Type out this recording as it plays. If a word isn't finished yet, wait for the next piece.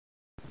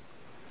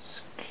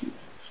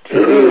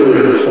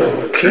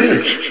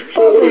kids.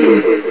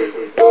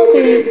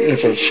 Bobby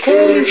is a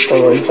scary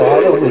story for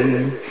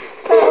Halloween.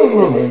 About a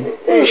woman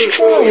who's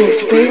trying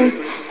to bring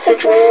a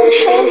drowned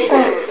son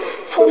back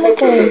from the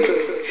dead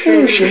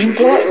using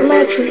black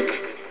magic.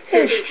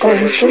 It's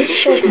based on a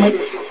segment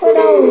of an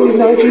old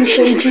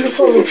 1970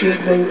 mythology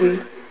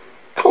movie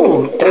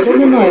called Dead in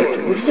the Night.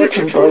 It was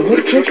written by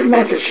Richard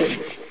Matheson.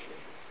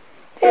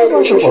 There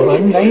was a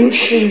woman named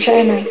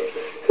Susanna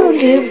who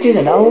lived in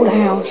an old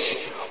house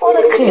on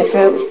a cliff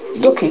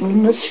overlooking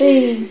in the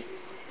sea.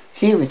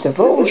 She was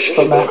divorced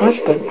from her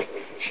husband.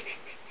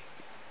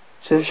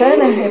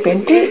 Susanna had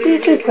been deeply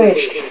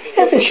depressed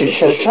ever since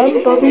her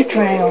son Bobby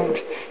drowned.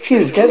 She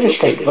was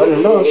devastated by the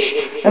loss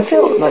and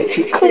felt like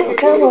she couldn't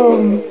go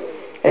on.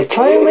 As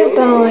time went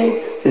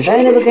by,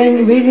 Susanna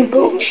began reading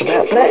books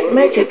about black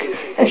magic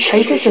and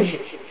sadism.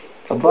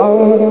 The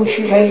more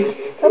she read,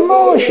 the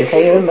more she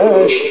became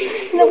immersed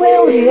in the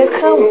world of the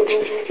occult.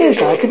 It was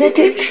like an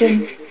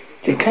addiction.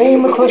 She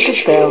came across a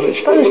spell that was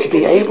supposed to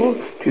be able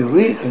to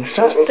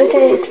reconstruct the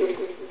dead.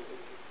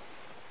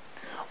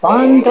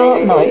 One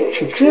dark night,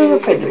 she drew a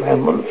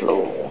pentagram on the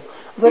floor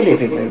of her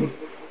living room.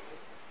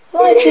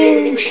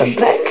 Lighting some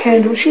black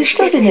candles, she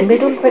stood in the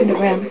middle of the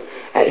pentagram.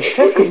 At the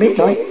stroke of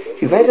midnight,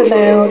 she read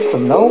aloud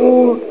from an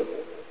old,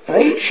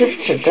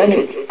 ancient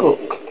satanic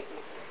book.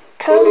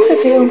 Come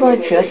fulfill my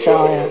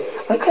desire,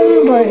 I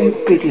come by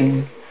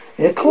bidding,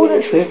 in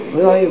accordance with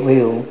my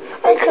will.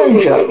 I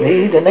conjure up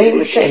thee the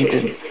name of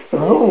Satan, from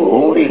whom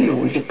all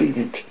evil is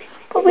obedient.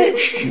 But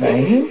which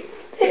name?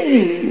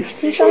 These,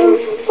 his own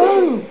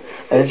foe.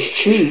 As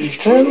seas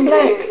turn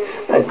black,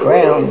 the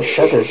ground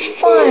shudders,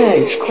 fire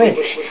is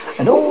quenched,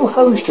 and all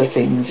host of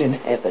things in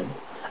heaven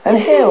and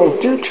hell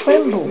do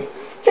tremble.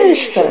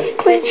 Lucifer,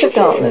 Prince of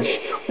Darkness,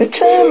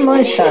 return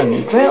my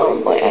son,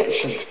 drowned by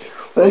accident.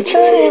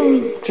 Return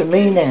him to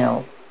me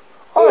now.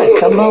 I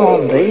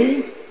command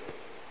thee.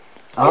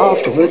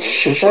 Afterwards,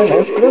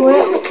 Susanna blew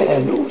out the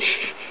candles.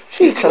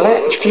 She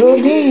collapsed to her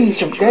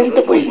knees and began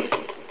to weep.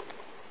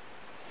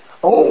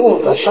 All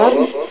of a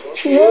sudden,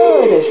 she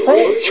heard a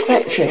faint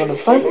scratching on the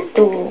front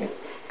door.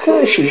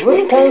 She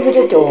went over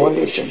the door and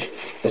listened.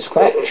 The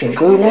scratching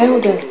grew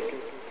louder.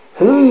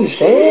 Who's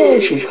there?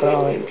 She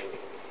cried.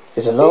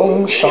 There's a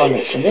long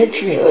silence, and then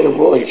she heard a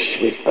voice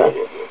whisper,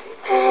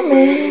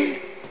 Mummy.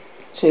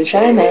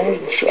 Susanna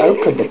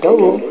opened the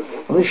door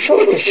and was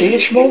shocked to see a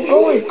small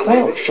boy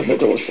crouched on the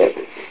doorstep.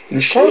 He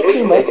was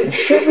soaking wet and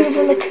shivering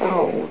from the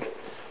cold.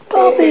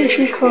 Bobby,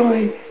 she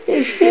cried,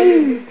 it's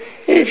you.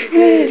 It's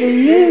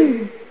really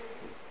you.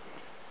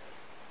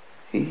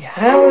 He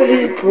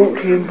hurriedly brought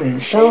him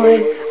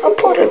inside and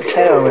put a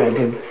towel around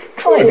him,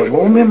 trying to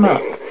warm him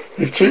up.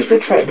 His teeth were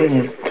trembling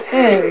and his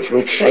hands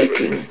were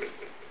shaking.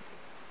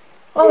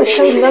 I was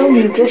so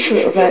lonely and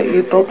desolate about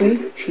you, Bobby,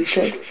 she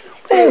said.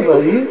 Where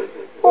were you?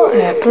 What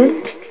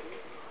happened?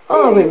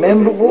 I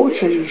remember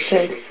water, he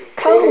said.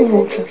 Cold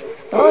water.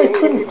 I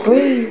couldn't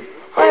breathe.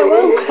 I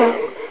woke up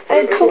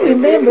and couldn't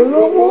remember who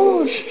I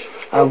was.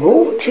 I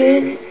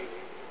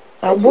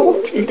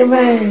walked in the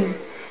rain.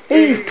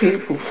 These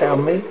people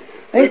found me.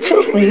 They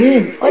took me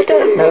in. I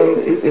don't know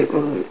if it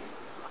was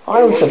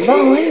I was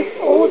alive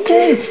or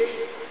dead.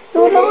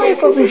 You're alive,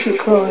 Bobby, she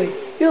cried.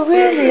 You're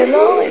really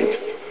alive.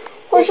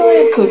 Was I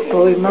a good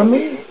boy,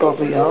 Mummy?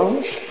 Bobby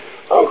asked.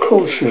 Of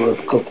course you were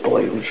a good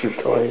boy, she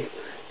replied.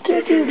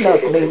 Did you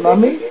love me,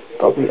 Mummy?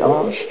 Bobby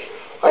asked.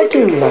 I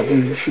do love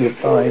you, she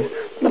replied,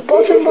 from the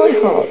bottom of my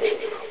heart.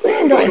 Were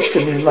you nice to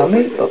me,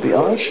 Mummy? Bobby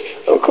asked.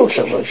 Of course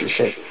I was, she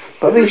said.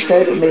 Bobby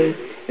stared at me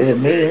with a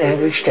mean,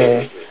 angry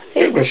stare.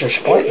 It was a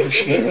spiteful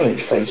sneer on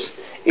his face.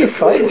 You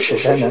frightened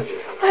Susanna.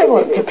 I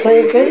want to play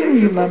a game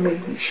with you, Mummy,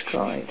 he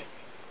cried.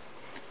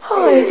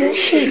 Hide and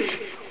seek.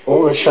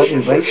 All of a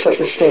sudden he raced up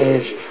the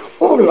stairs.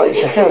 All the lights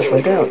in the house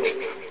went out.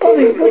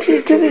 Bobby, what are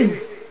you doing?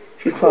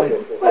 She cried.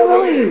 Where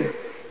are you?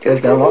 There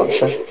was no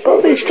answer.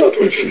 Bobby, stop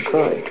this, she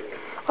cried.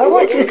 I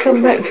want you to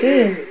come back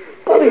here.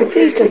 Bobby,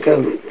 please don't go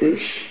with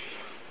this.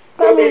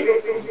 Mummy,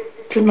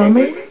 to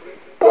Mummy.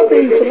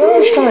 Bobby, for the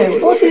last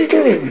time, what are you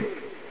doing?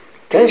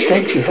 Just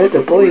then she heard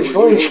the boy's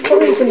voice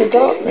coming from the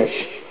darkness.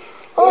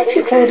 Aren't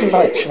you glad the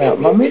lights are out,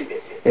 Mummy?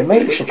 It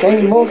makes the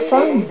game more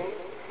fun.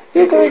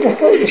 You're going to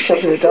hurt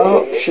yourself in the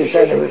dark,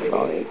 Susanna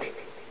replied.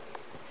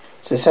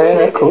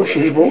 Susanna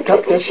cautiously walked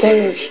up the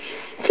stairs,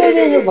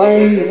 feeling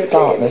away in the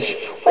darkness.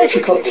 When she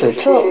got to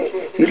the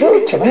top, she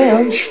looked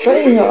around,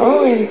 straining her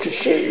eye to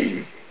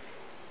see.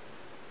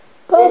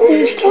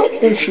 Bobby, stop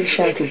this, she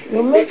shouted.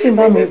 You're making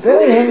Mummy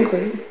very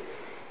angry.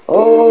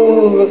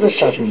 All of a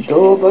sudden, the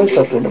door burst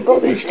open and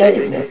Bobby was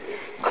standing there,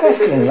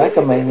 crackling like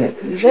a maniac.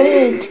 His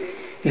hand,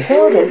 he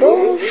held a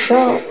long,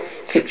 sharp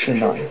kitchen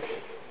knife.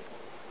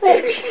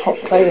 Let's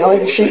play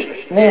hide and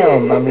seek now,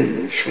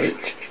 Mummy, he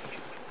shrieked.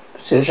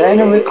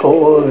 Susanna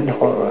recoiled in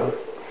horror.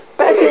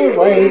 Backing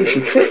away, she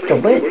tripped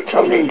and went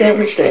tumbling down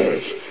the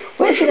stairs.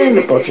 When she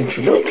landed bottom,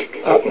 she looked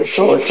up and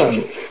saw her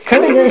son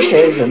coming down the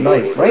stairs with a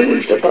knife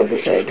raised above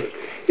his head.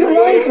 You're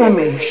alive,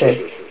 Mummy, he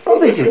said.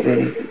 Bobby did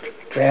really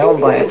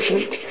drown by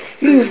accident.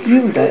 You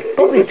knew that.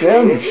 Bobby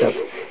drowned himself.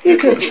 You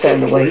couldn't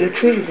stand the way you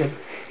treated him.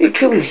 He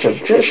killed himself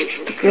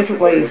just to get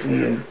away from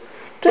you.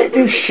 Don't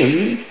you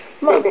see?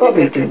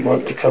 Bobby didn't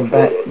want to come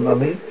back,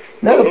 Mummy.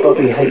 No,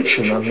 Bobby hates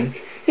you, Mummy.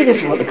 He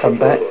doesn't want to come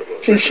back,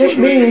 so he sent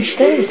me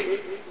instead.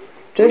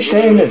 Just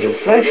then, as a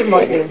flash of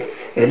lightning,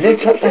 it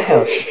lit up the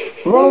house.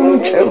 Wrong,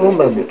 terrible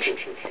moment.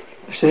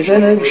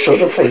 Susanna saw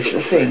the face of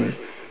the thing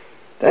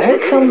that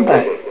had come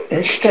back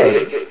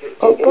instead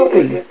of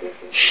Bobby.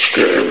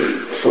 Scary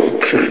for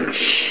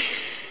kids.